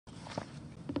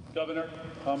Governor,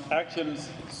 actions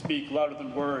speak louder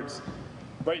than words.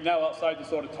 Right now, outside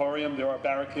this auditorium, there are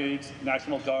barricades,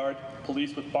 National Guard,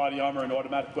 police with body armor and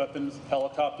automatic weapons,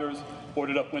 helicopters,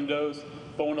 boarded up windows,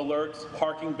 phone alerts,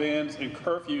 parking bans, and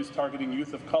curfews targeting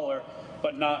youth of color,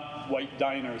 but not white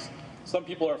diners. Some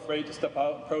people are afraid to step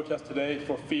out and protest today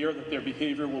for fear that their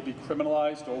behavior will be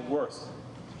criminalized or worse.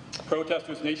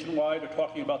 Protesters nationwide are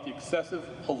talking about the excessive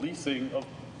policing of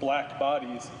black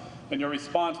bodies, and your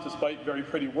response, despite very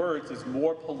pretty words, is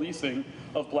more policing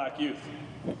of black youth.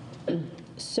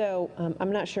 So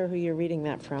I'm not sure who you're reading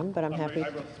that from, but I'm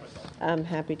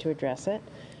happy to address it.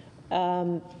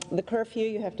 The curfew,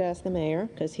 you have to ask the mayor,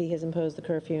 because he has imposed the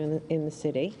curfew in the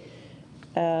city.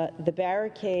 The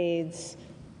barricades,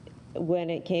 when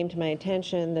it came to my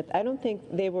attention, that I don't think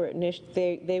they were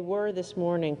they were this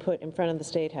morning put in front of the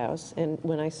State House, and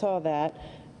when I saw that,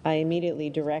 I immediately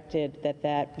directed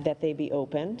that they be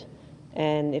opened,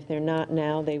 and if they're not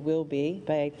now, they will be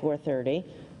by 4:30,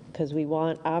 because we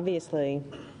want, obviously,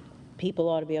 people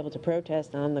ought to be able to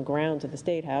protest on the grounds of the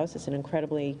State House. It's an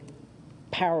incredibly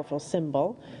powerful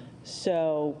symbol.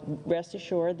 So rest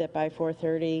assured that by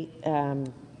 4:30,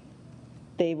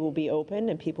 they will be open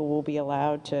and people will be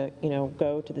allowed to,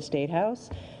 go to the State House.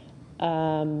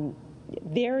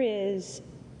 This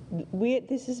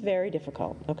is very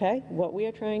difficult, okay? What we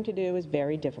are trying to do is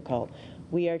very difficult.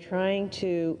 We are trying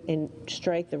to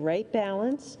strike the right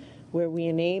balance where we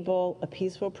enable a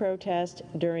peaceful protest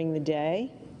during the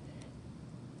day,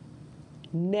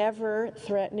 never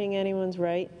threatening anyone's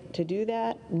right to do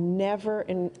that, never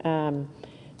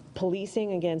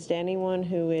policing against anyone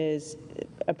who is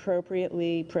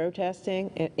appropriately protesting,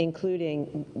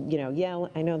 including, yell.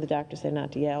 I know the doctor said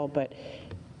not to yell, but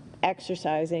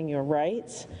exercising your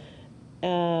rights.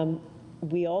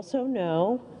 We also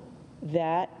know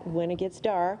that when it gets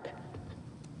dark,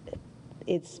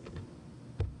 it's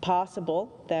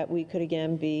possible that we could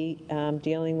again be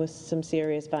dealing with some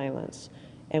serious violence,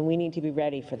 and we need to be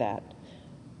ready for that.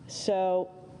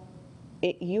 So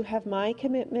you have my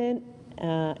commitment,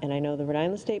 and I know the Rhode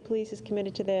Island State Police is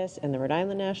committed to this, and the Rhode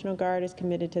Island National Guard is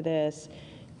committed to this,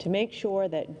 to make sure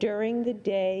that during the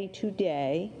day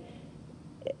today,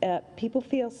 people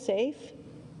feel safe,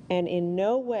 and in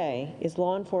no way is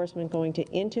law enforcement going to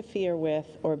interfere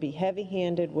with or be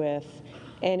heavy-handed with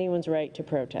anyone's right to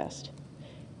protest.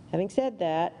 Having said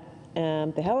that,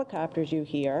 the helicopters you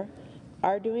hear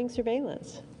are doing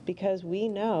surveillance because we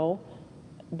know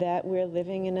that we're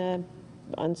living in an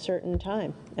uncertain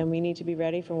time and we need to be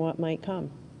ready for what might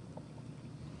come.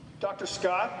 Dr.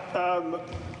 Scott,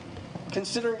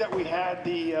 considering that we had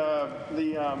the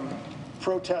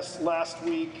protests last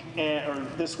week, or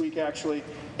this week actually,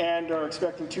 and are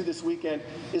expecting two this weekend,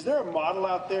 is there a model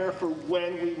out there for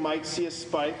when we might see a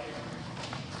spike?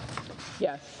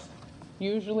 Yes.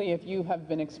 Usually if you have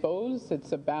been exposed,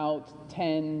 it's about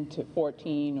 10 to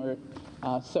 14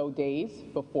 or so days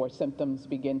before symptoms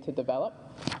begin to develop.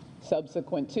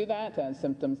 Subsequent to that, as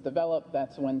symptoms develop,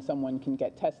 that's when someone can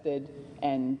get tested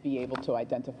and be able to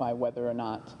identify whether or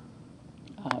not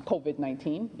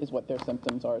COVID-19 is what their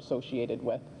symptoms are associated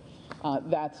with.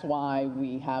 That's why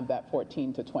we have that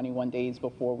 14 to 21 days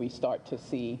before we start to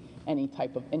see any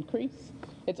type of increase.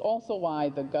 It's also why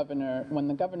the governor, when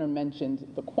the governor mentioned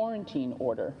the quarantine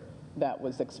order that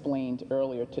was explained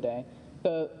earlier today,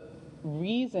 the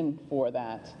reason for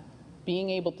that,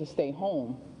 being able to stay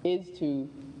home, is to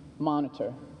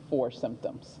monitor for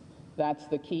symptoms. That's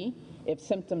the key. If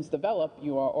symptoms develop,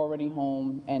 you are already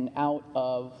home and out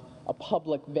of a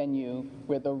public venue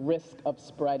where the risk of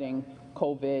spreading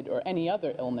COVID or any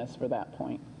other illness for that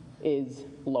point is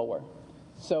lower.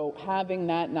 So having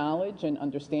that knowledge and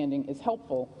understanding is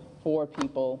helpful for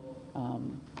people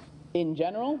in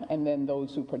general, and then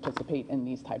those who participate in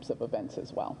these types of events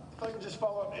as well. If I can just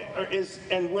follow up,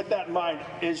 and with that in mind,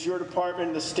 is your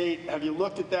department, the state, have you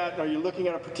looked at that? Are you looking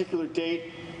at a particular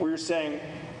date where you're saying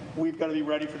we've got to be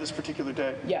ready for this particular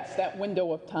day? Yes, that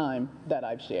window of time that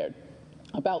I've shared,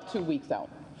 about 2 weeks out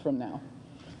from now.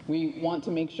 We want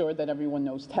to make sure that everyone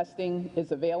knows testing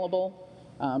is available,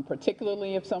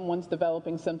 particularly if someone's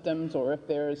developing symptoms or if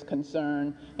there's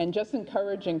concern, and just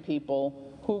encouraging people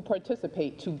who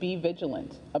participate to be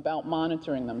vigilant about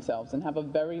monitoring themselves and have a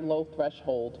very low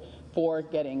threshold for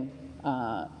getting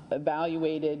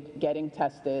evaluated, getting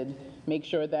tested. Make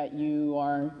sure that you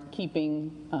are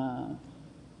keeping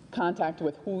contact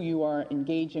with who you are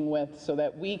engaging with so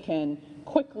that we can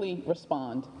quickly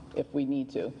respond if we need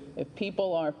to. If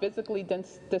people are physically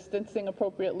distancing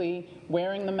appropriately,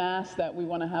 wearing the mask that we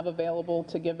want to have available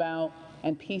to give out,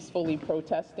 and peacefully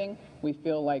protesting, we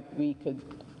feel like we could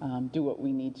do what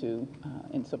we need to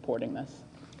in supporting this.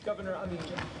 Governor, on the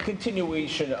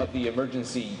continuation of the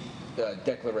emergency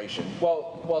declaration,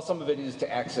 while some of it is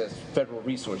to access federal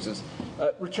resources,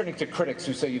 returning to critics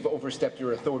who say you've overstepped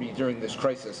your authority during this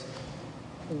crisis,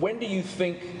 when do you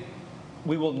think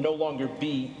we will no longer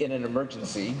be in an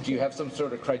emergency? Do you have some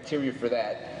sort of criteria for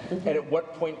that? Mm-hmm. And at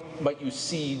what point might you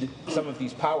cede some of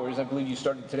these powers? I believe you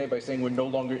started today by saying we're no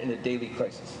longer in a daily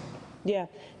crisis. Yeah,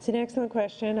 it's an excellent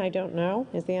question. I don't know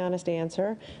is the honest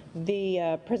answer.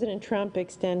 President Trump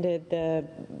extended the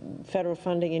federal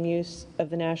funding and use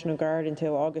of the National Guard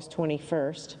until August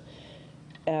 21st,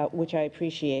 which I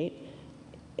appreciate.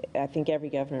 I think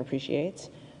every governor appreciates.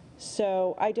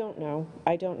 So I don't know.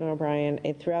 I don't know, Brian.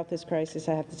 And throughout this crisis,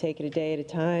 I have to take it a day at a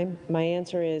time. My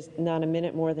answer is not a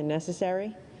minute more than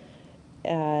necessary.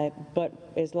 But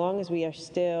as long as we are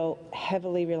still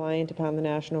heavily reliant upon the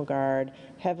National Guard,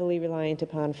 heavily reliant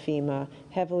upon FEMA,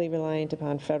 heavily reliant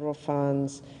upon federal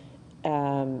funds,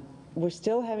 we're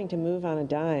still having to move on a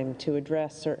dime to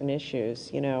address certain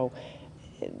issues. You know,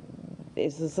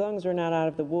 as long as we're not out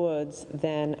of the woods,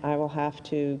 then I will have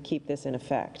to keep this in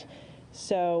effect.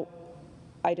 So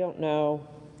I don't know.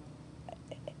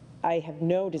 I have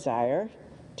no desire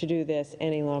to do this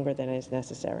any longer than is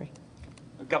necessary.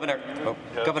 Governor,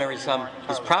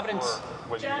 is Providence?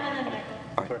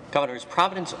 Governor, is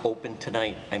Providence open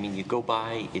tonight? I mean, you go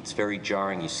by, it's very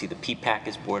jarring. You see the P-PAC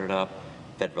is boarded up,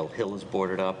 Federal Hill is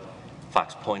boarded up,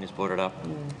 Fox Point is boarded up.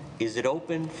 Is it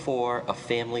open for a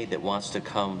family that wants to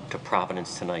come to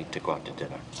Providence tonight to go out to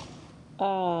dinner?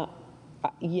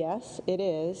 Yes, it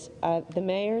is. The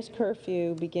mayor's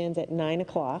curfew begins at 9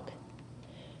 o'clock,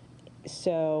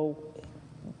 so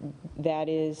that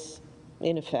is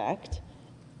in effect.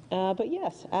 But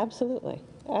yes, absolutely,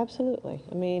 absolutely.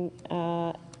 I mean,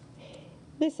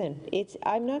 listen,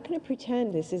 I'm not going to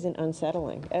pretend this isn't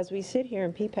unsettling. As we sit here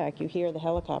in PPAC, you hear the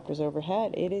helicopters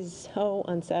overhead. It is so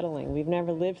unsettling. We've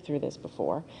never lived through this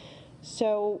before.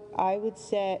 So I would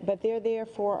say, but they're there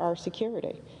for our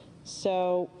security.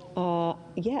 So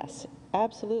yes,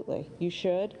 absolutely, you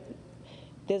should.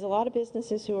 There's a lot of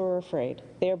businesses who are afraid.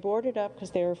 They're boarded up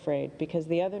because they're afraid, because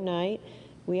the other night,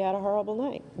 we had a horrible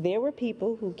night. There were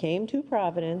people who came to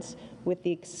Providence with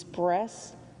the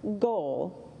express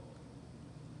goal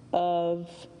of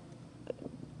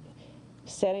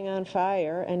setting on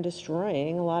fire and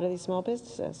destroying a lot of these small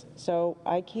businesses. So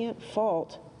I can't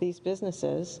fault these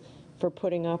businesses for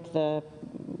putting up the,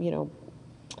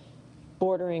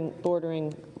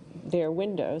 bordering their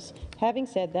windows. Having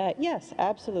said that, yes,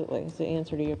 absolutely, is the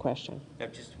answer to your question. Now,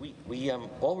 we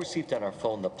all received on our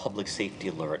phone the public safety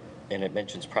alert, and it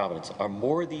mentions Providence. Are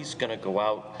more of these going to go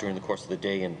out during the course of the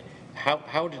day, and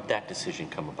how did that decision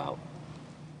come about?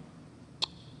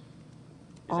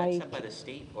 Is that set by the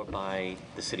state or by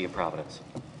the city of Providence?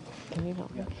 Can you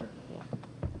help me? Sure.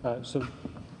 Yeah. So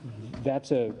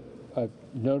that's a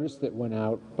notice that went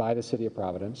out by the city of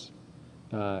Providence,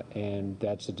 and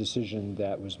that's a decision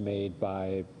that was made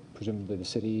by presumably the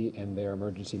city and their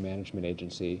emergency management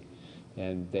agency,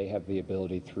 and they have the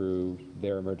ability through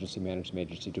their emergency management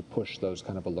agency to push those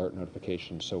kind of alert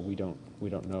notifications. So we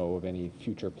don't know of any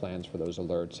future plans for those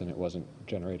alerts, and it wasn't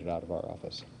generated out of our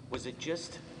office. Was it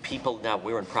just people? Now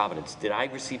we're in Providence. Did I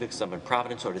receive it because I'm in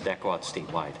Providence, or did that go out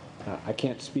statewide? I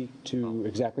can't speak to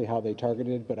exactly how they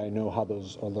targeted, but I know how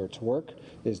those alerts work,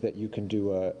 is that you can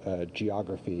do a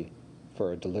geography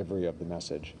for a delivery of the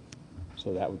message.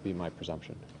 So that would be my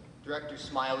presumption. Director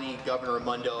Smiley, Governor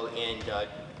Raimondo, and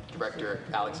Director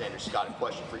Alexander Scott, a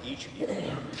question for each of you.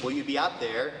 Will you be out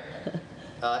there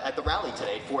at the rally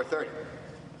today at 4:30?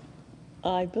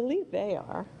 I believe they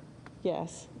are.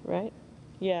 Yes, right?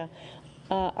 Yeah.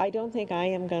 I don't think I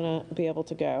am going to be able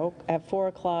to go. At 4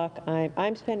 o'clock,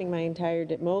 I'm spending my entire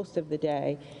day, most of the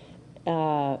day,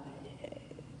 apart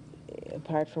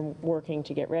from working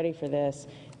to get ready for this,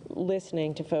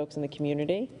 listening to folks in the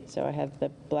community. So I had the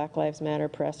Black Lives Matter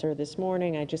presser this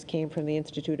morning. I just came from the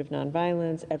Institute of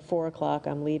Nonviolence. At 4 o'clock,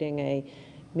 I'm leading a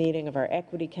meeting of our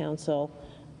Equity Council.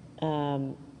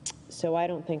 So I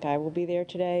don't think I will be there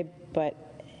today, but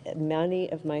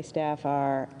many of my staff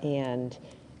are, and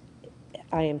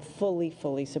I am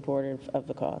fully supportive of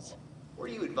the cause. Where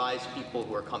do you advise people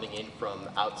who are coming in from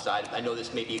outside? I know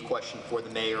this may be a question for the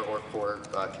mayor or for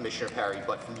Commissioner Parry,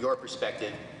 but from your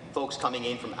perspective, folks coming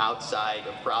in from outside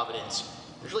of Providence,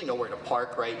 there's really nowhere to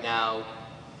park right now.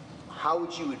 How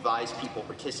would you advise people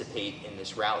participate in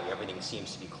this rally? Everything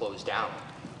seems to be closed down.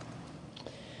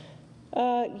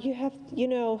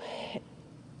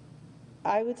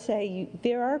 I would say you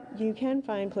can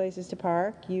find places to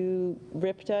park.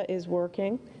 RIPTA is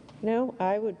working.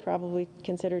 I would probably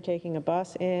consider taking a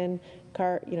bus in,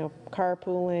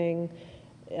 carpooling,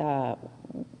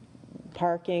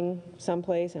 parking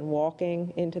someplace and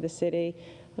walking into the city.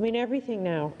 I mean, everything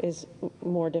now is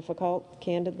more difficult,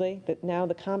 candidly, but now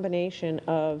the combination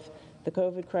of the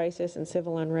COVID crisis and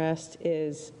civil unrest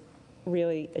is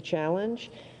really a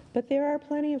challenge. But there are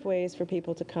plenty of ways for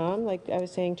people to come. Like I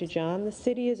was saying to John, the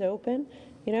city is open.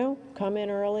 You know, come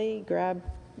in early, grab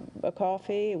a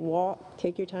coffee, walk,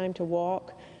 take your time to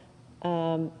walk.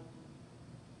 We're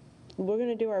going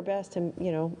to do our best to,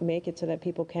 you know, make it so that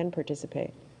people can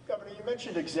participate. Governor, you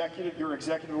mentioned your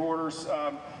executive orders.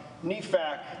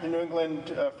 NEFAC, the New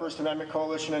England First Amendment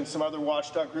Coalition, and some other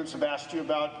watchdog groups have asked you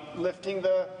about lifting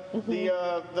the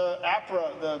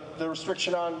APRA, the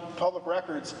restriction on public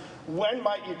records. When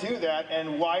might you do that,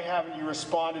 and why haven't you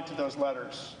responded to those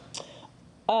letters?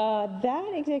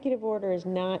 That executive order is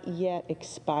not yet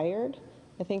expired.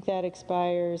 I think that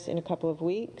expires in a couple of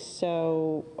weeks,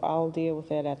 so I'll deal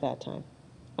with it at that time.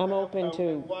 I'm open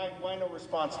to... Why no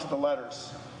response to the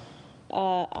letters?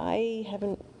 I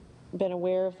haven't been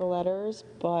aware of the letters,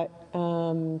 but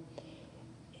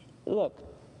look,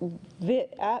 the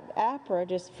APRA,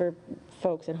 just for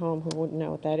folks at home who wouldn't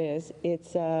know what that is,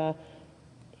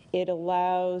 it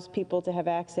allows people to have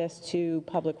access to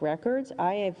public records.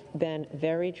 I have been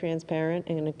very transparent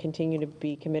and continue to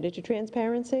be committed to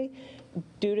transparency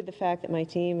due to the fact that my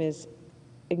team is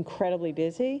incredibly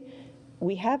busy.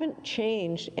 We haven't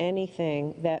changed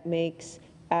anything that makes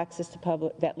access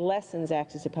to that lessens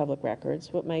access to public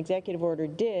records. What my executive order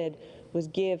did was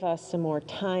give us some more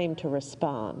time to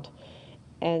respond.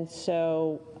 And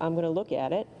so I'm going to look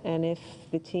at it, and if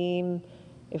the team,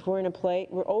 if we're in a place,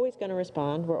 we're always going to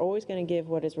respond. We're always going to give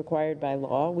what is required by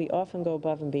law. We often go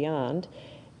above and beyond.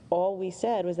 All we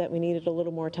said was that we needed a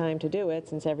little more time to do it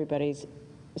since everybody's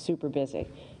super busy.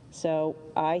 So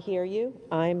I hear you.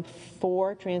 I'm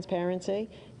for transparency.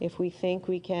 If we think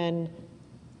we can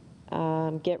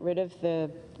get rid of the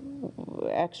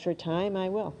extra time, I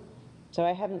will. So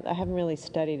I haven't really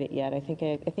studied it yet. I think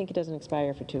it doesn't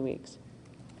expire for 2 weeks.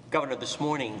 Governor, this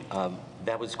morning,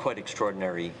 that was quite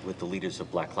extraordinary with the leaders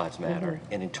of Black Lives Matter.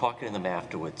 And in talking to them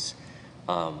afterwards,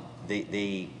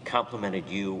 they complimented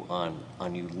you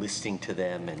on you listening to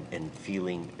them and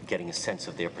getting a sense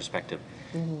of their perspective.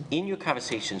 In your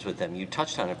conversations with them, you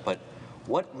touched on it, but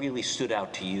what really stood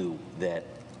out to you that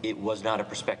it was not a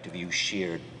perspective you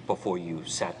shared before you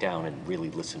sat down and really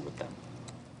listened with them?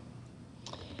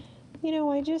 You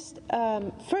know, I just,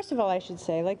 first of all, I should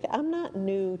say, like, I'm not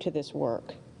new to this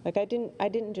work. Like, I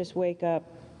didn't just wake up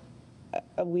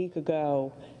a week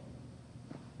ago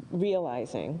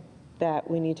realizing that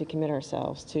we need to commit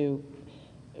ourselves to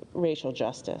racial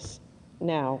justice.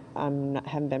 Now,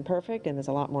 haven't been perfect, and there's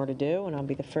a lot more to do, and I'll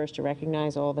be the first to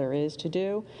recognize all there is to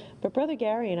do. But Brother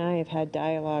Gary and I have had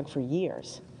dialogue for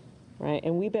years, right?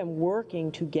 And we've been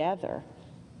working together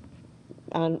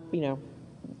on, you know,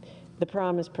 the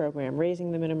Promise Program,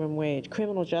 raising the minimum wage,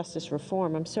 criminal justice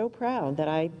reform. I'm so proud that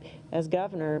I, as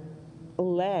governor,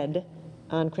 led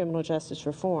on criminal justice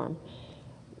reform.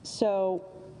 So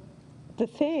the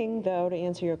thing, though, to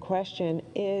answer your question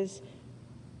is,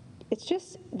 it's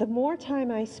just the more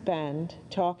time I spend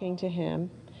talking to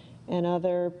him and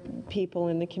other people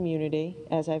in the community,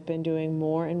 as I've been doing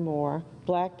more and more,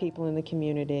 Black people in the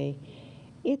community,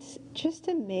 it's just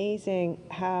amazing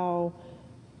how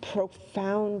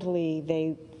profoundly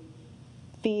they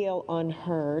feel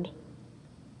unheard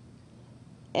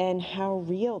and how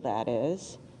real that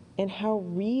is and how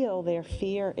real their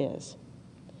fear is.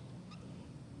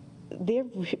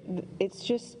 It's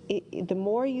just, the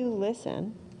more you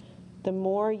listen, the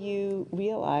more you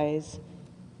realize,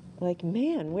 like,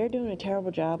 man, we're doing a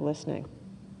terrible job listening,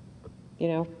 you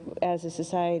know, as a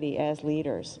society, as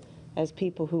leaders, as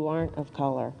people who aren't of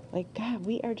color. Like, God,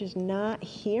 we are just not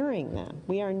hearing them.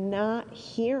 We are not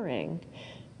hearing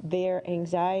their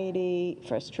anxiety,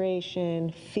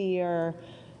 frustration, fear,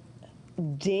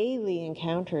 daily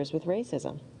encounters with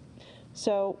racism.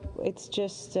 So it's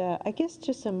just, I guess,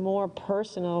 just a more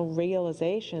personal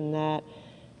realization that,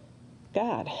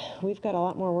 God, we've got a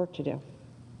lot more work to do.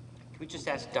 Can we just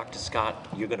ask Dr. Scott,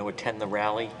 you're going to attend the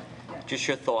rally? Just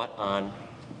your thought on,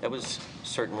 that was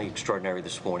certainly extraordinary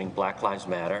this morning, Black Lives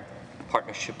Matter,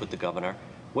 partnership with the governor.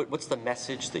 What's the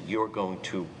message that you're going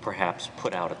to perhaps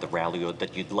put out at the rally, or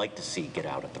that you'd like to see get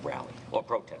out at the rally, or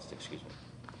protest, excuse me?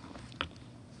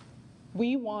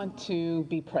 We want to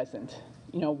be present,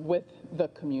 you know, with the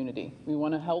community. We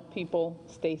want to help people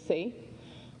stay safe,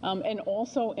 and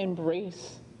also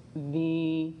embrace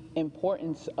the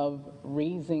importance of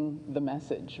raising the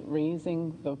message,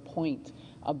 raising the point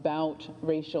about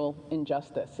racial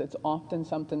injustice. It's often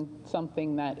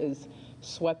something that is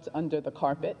swept under the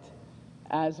carpet,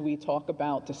 as we talk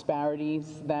about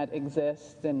disparities that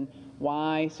exist and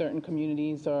why certain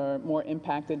communities are more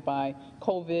impacted by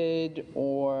COVID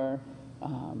or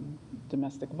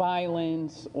domestic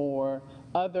violence or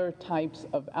other types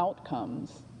of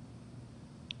outcomes.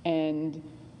 And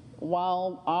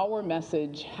while our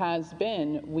message has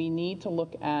been we need to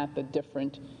look at the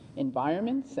different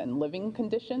environments and living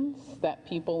conditions that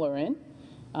people are in,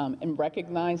 and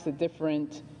recognize the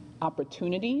different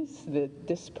opportunities, the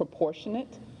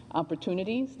disproportionate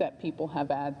opportunities that people have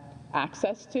had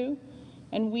access to,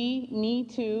 and we need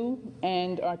to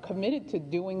and are committed to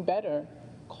doing better,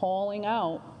 calling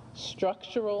out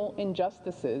structural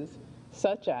injustices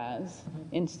such as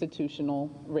institutional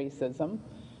racism,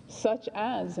 such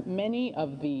as many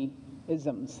of the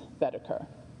isms that occur,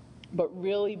 but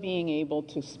really being able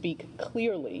to speak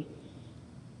clearly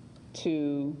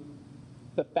to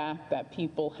the fact that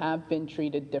people have been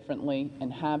treated differently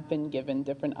and have been given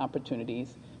different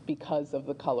opportunities because of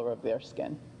the color of their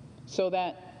skin, so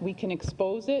that we can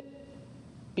expose it,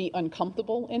 be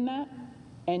uncomfortable in that,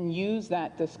 and use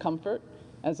that discomfort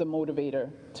as a motivator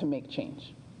to make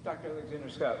change. Dr. Alexander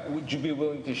Scott, would you be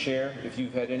willing to share if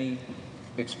you've had any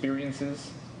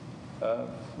experiences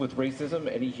with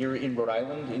racism, any here in Rhode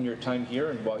Island in your time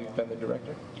here and while you've been the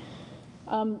director?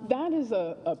 That is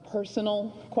a personal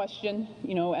question.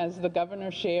 You know, as the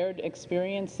governor shared,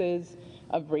 experiences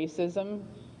of racism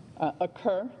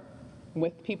occur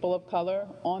with people of color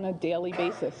on a daily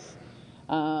basis.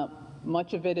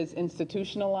 Much of it is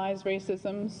institutionalized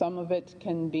racism, some of it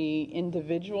can be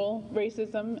individual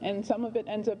racism, and some of it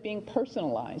ends up being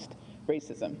personalized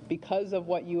racism because of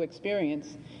what you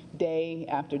experience day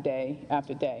after day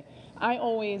after day. I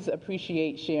always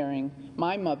appreciate sharing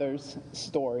my mother's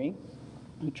story,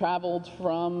 who traveled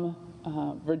from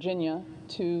Virginia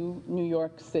to New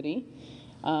York City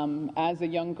as a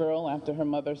young girl after her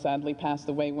mother sadly passed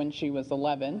away when she was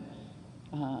 11.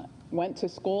 Went to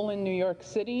school in New York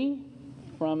City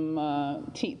from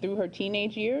through her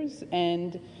teenage years,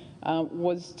 and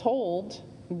was told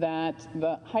that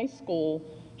the high school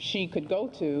she could go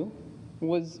to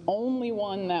was only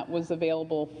one that was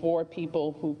available for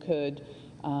people who could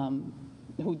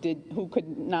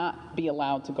not be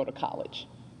allowed to go to college.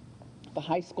 The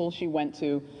high school she went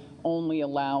to only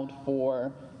allowed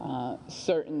for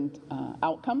certain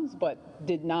outcomes, but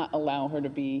did not allow her to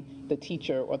be the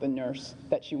teacher or the nurse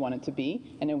that she wanted to be,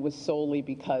 and it was solely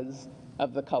because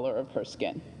of the color of her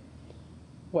skin.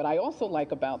 What I also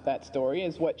like about that story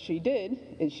is what she did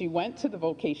is she went to the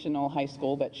vocational high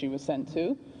school that she was sent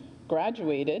to,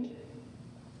 graduated,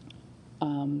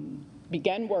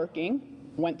 began working,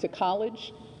 went to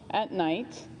college at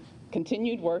night,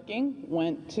 continued working,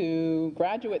 went to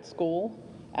graduate school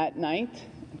at night,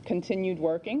 continued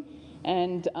working,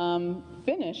 and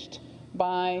finished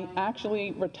by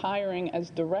actually retiring as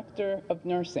director of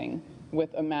nursing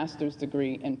with a master's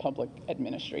degree in public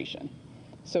administration.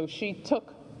 So she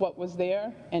took what was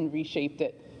there and reshaped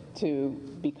it to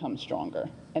become stronger.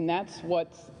 And that's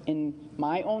what's in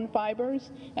my own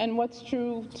fibers and what's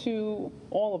true to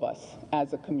all of us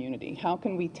as a community. How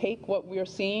can we take what we're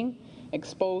seeing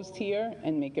exposed here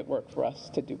and make it work for us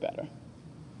to do better?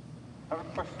 I have a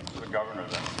question to the governor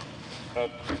then.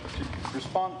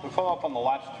 To follow up on the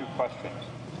last two questions,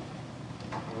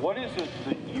 what is it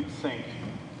that you think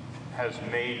has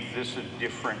made this a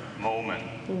different moment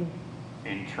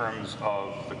in terms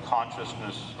of the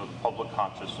consciousness, of public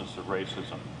consciousness of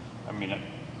racism? I mean,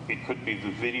 it could be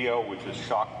the video, which has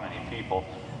shocked many people,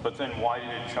 but then why did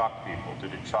it shock people?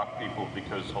 Did it shock people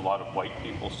because a lot of white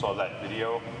people saw that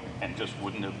video and just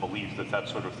wouldn't have believed that that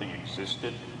sort of thing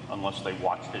existed unless they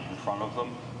watched it in front of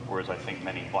them? Whereas I think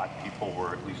many black people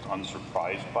were at least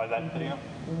unsurprised by that video.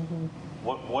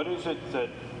 What is it that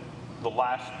the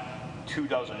last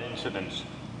 24 incidents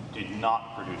did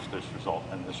not produce this result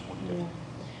and this one did?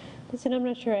 Listen, I'm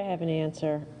not sure I have an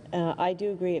answer. I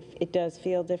do agree it does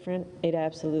feel different. It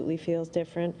absolutely feels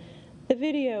different. The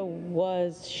video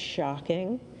was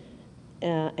shocking,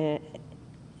 but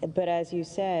as you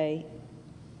say,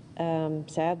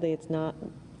 sadly it's not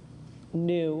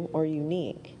new or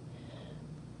unique.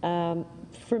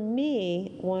 For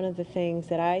me, one of the things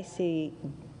that I see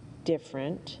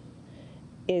different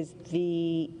is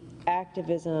the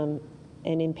activism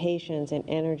and impatience and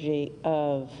energy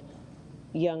of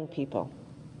young people.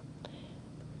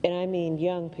 And I mean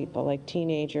young people, like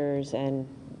teenagers and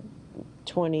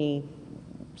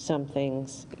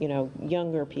 20-somethings, you know,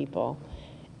 younger people.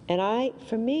 And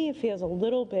for me, it feels a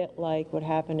little bit like what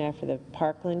happened after the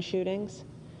Parkland shootings.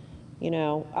 You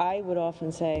know, I would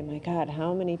often say, my God,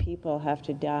 how many people have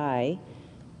to die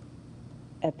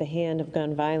at the hand of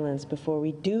gun violence before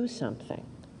we do something,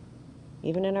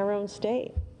 even in our own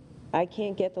state. I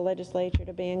can't get the legislature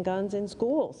to ban guns in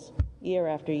schools year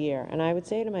after year. And I would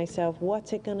say to myself,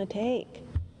 what's it going to take?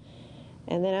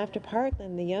 And then after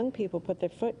Parkland, the young people put their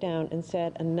foot down and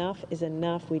said, enough is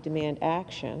enough, we demand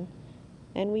action.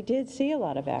 And we did see a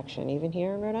lot of action, even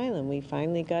here in Rhode Island. We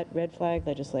finally got red flag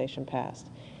legislation passed.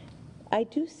 I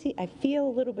feel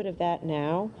a little bit of that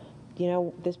now. You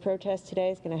know, this protest today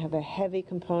is going to have a heavy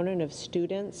component of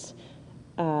students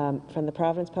from the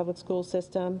Providence public school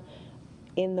system.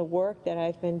 In the work that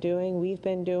we've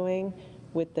been doing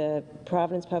with the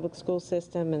Providence public school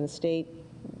system and the state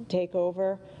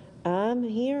takeover, I'm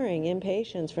hearing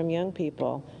impatience from young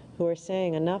people who are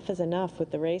saying enough is enough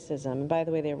with the racism. And by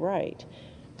the way, they're right.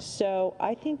 So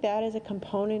I think that is a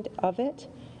component of it,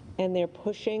 and they're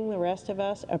pushing the rest of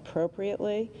us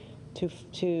appropriately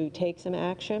to take some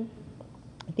action.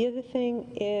 The other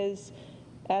thing is,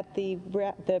 at the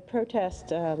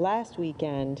protest last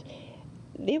weekend,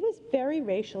 it was very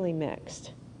racially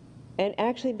mixed, and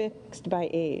actually mixed by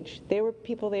age. There were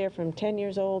people there from 10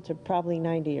 years old to probably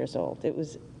 90 years old. It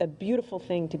was a beautiful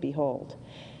thing to behold.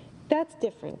 That's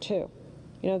different too.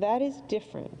 You know, that is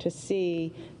different to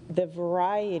see the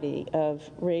variety of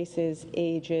races,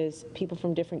 ages, people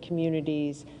from different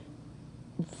communities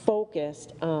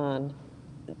focused on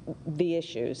the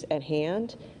issues at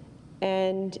hand.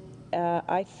 And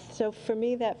so for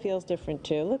me, that feels different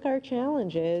too. Look, our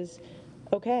challenge is,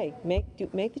 okay, make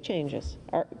the changes.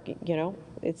 You know,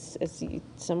 it's as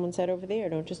someone said over there,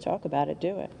 don't just talk about it,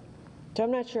 do it. So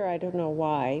I'm not sure, I don't know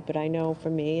why, but I know for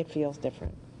me it feels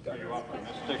different. Are you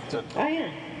optimistic that?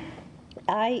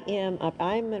 I am.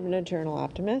 I'm an eternal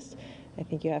optimist. I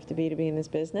think you have to be in this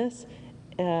business.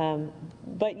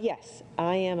 But yes,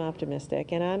 I am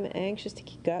optimistic, and I'm anxious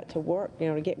to work, you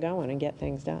know, to get going and get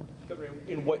things done.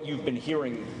 In what you've been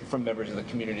hearing from members of the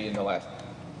community in the last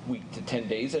week to 10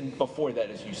 days, and before that,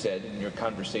 as you said, in your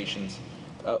conversations,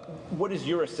 what is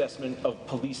your assessment of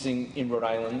policing in Rhode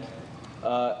Island?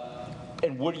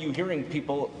 And what are you hearing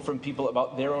from people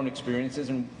about their own experiences,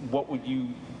 and what would you,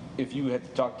 if you had to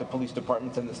talk to police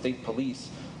departments and the state police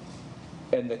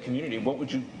and the community,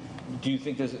 do you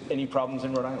think there's any problems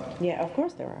in Rhode Island? Yeah, of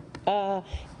course there are.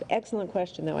 Excellent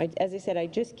question, though. As I said, I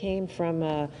just came from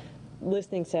a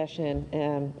listening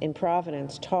session in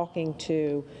Providence talking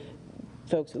to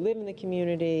folks who live in the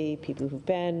community, people who've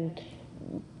been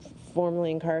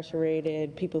formerly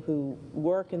incarcerated, people who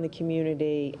work in the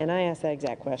community, and I asked that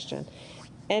exact question.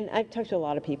 And I've talked to a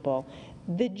lot of people.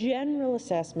 The general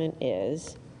assessment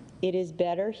is it is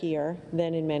better here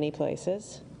than in many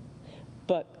places,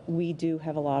 but we do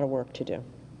have a lot of work to do.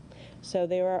 So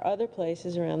there are other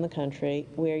places around the country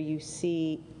where you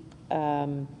see,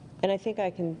 and I think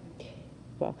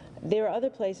there are other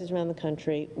places around the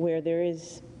country where there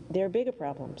are bigger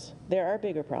problems. There are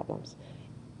bigger problems.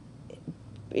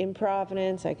 In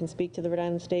Providence, I can speak to the Rhode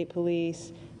Island State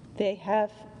Police. They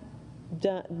have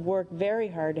worked very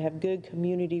hard to have good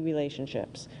community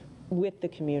relationships with the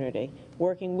community,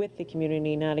 working with the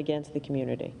community, not against the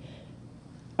community.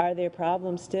 Are there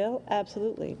problems still?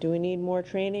 Absolutely. Do we need more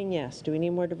training? Yes. Do we need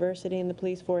more diversity in the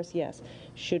police force? Yes.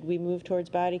 Should we move towards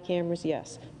body cameras?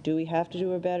 Yes. Do we have to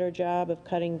do a better job of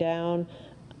cutting down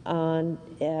on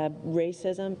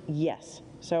racism? Yes.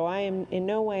 So in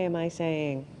no way am I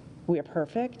saying we are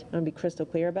perfect. I'm going to be crystal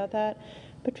clear about that.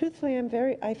 But truthfully,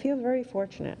 I feel very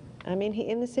fortunate. I mean,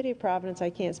 in the city of Providence, I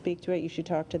can't speak to it. You should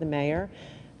talk to the mayor.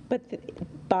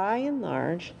 But by and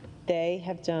large, they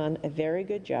have done a very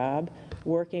good job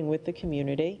working with the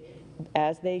community,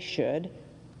 as they should,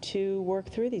 to work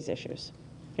through these issues.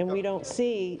 And we don't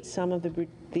see some of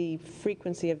the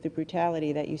frequency of the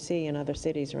brutality that you see in other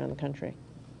cities around the country.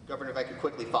 Governor, if I could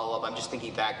quickly follow up, I'm just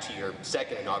thinking back to your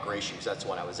second inauguration, because that's the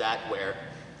one I was at, where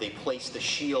they placed the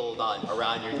shield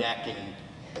around your neck and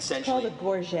essentially... It's called a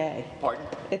gorget. Pardon?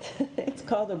 It's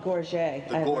called a gorget.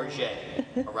 The gorget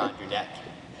around your neck.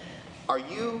 Are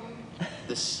you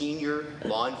the senior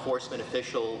law enforcement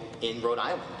official in Rhode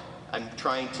Island? I'm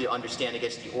trying to understand, I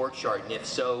guess, the org chart, and if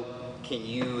so, can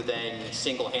you then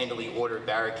single-handedly order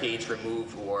barricades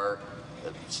removed or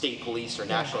state police or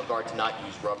National Guard to not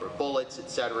use rubber bullets,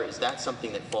 et cetera? Is that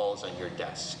something that falls on your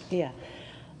desk? Yeah.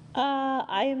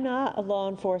 I am not a law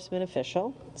enforcement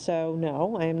official, so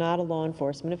no, I am not a law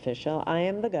enforcement official. I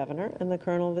am the governor, and the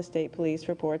colonel of the state police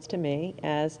reports to me,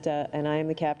 and I am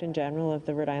the captain general of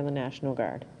the Rhode Island National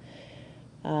Guard.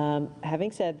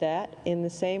 Having said that, in the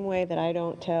same way that I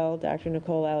don't tell Dr.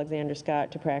 Nicole Alexander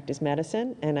Scott to practice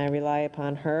medicine, and I rely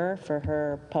upon her for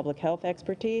her public health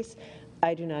expertise,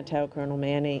 I do not tell Colonel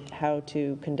Manny how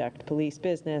to conduct police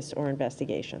business or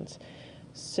investigations.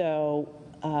 So,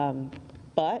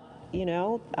 but, you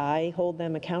know, I hold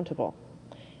them accountable,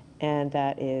 and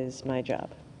that is my job.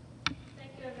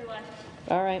 Thank you, everyone.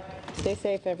 All right, stay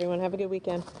safe, everyone. Have a good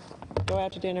weekend. Go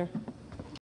out to dinner.